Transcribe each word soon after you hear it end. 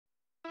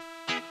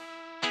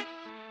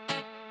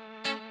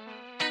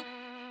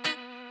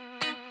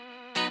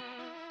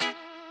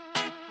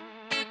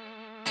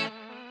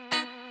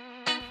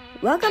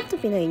Welcome to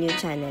Pinoy New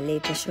Channel.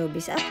 Latest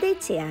showbiz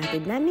updates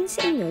ihahatid namin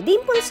sa inyo.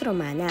 Dimples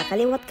Romana,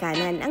 kaliwat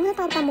kanan ang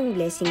natatamong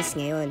blessings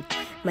ngayon.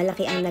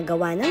 Malaki ang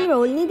nagawa ng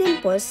role ni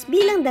Dimples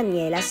bilang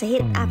Daniela sa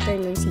hit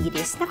afternoon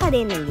series na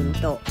Anak,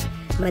 Ganito.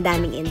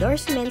 Madaming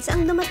endorsements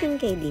ang dumating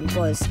kay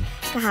Dimples.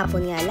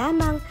 Kahapon nga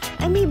lamang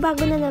ay may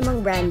bago na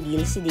namang brand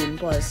deal si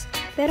Dimples.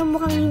 Pero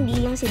mukhang hindi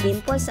lang si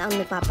Dimples ang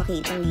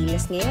nagpapakitang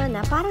gilas ngayon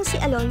na parang si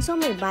Alonzo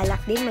may balak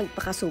din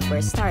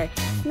magpaka-superstar.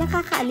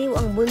 Nakakaaliw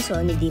ang bunso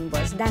ni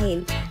Dimples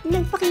dahil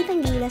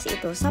nagpakitang gilas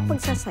ito sa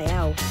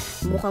pagsasayaw.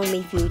 Mukhang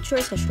may future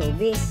sa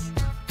showbiz.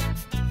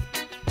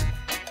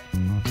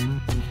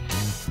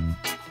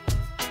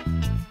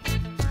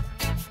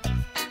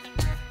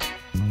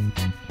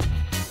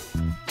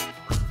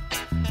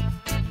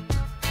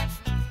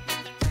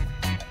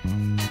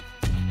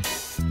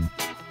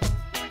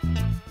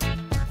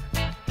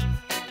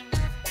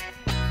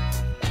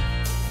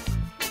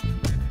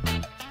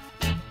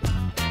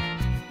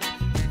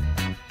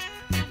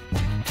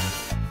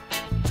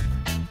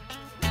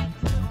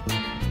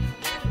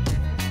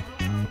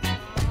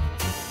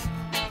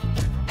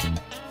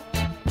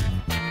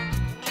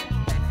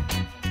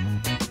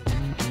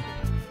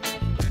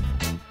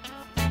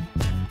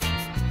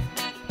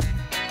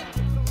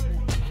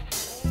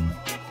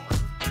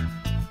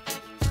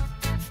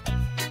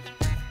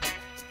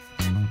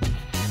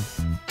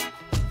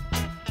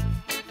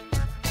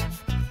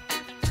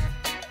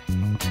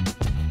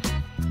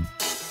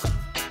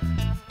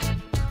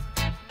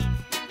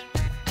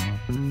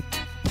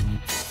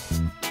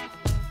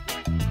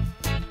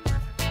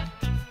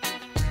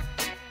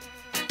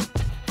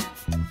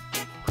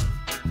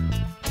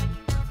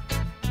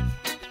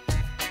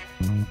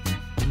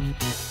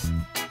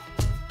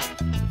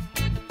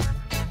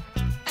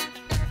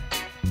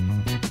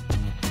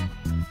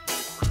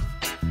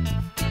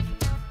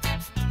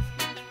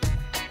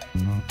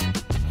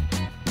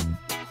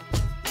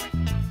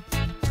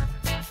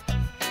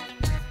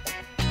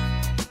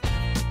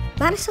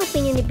 Para sa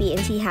opinion ni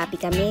PNC, happy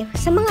kami.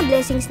 Sa mga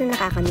blessings na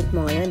nakakamit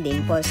mo ngayon,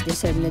 Dimples,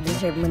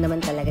 deserve mo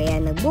naman talaga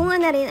yan. Nagbunga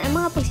na rin ang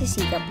mga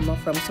pagsisikap mo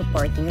from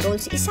supporting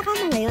roles. Isa ka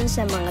na ngayon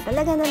sa mga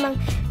talaga namang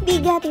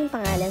bigating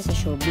pangalan sa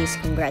showbiz.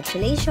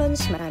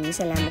 Congratulations! Maraming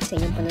salamat sa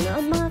inyong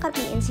panonood mga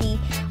ka-PNC.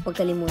 Huwag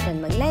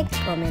kalimutan mag-like,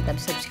 comment, at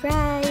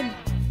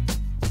subscribe.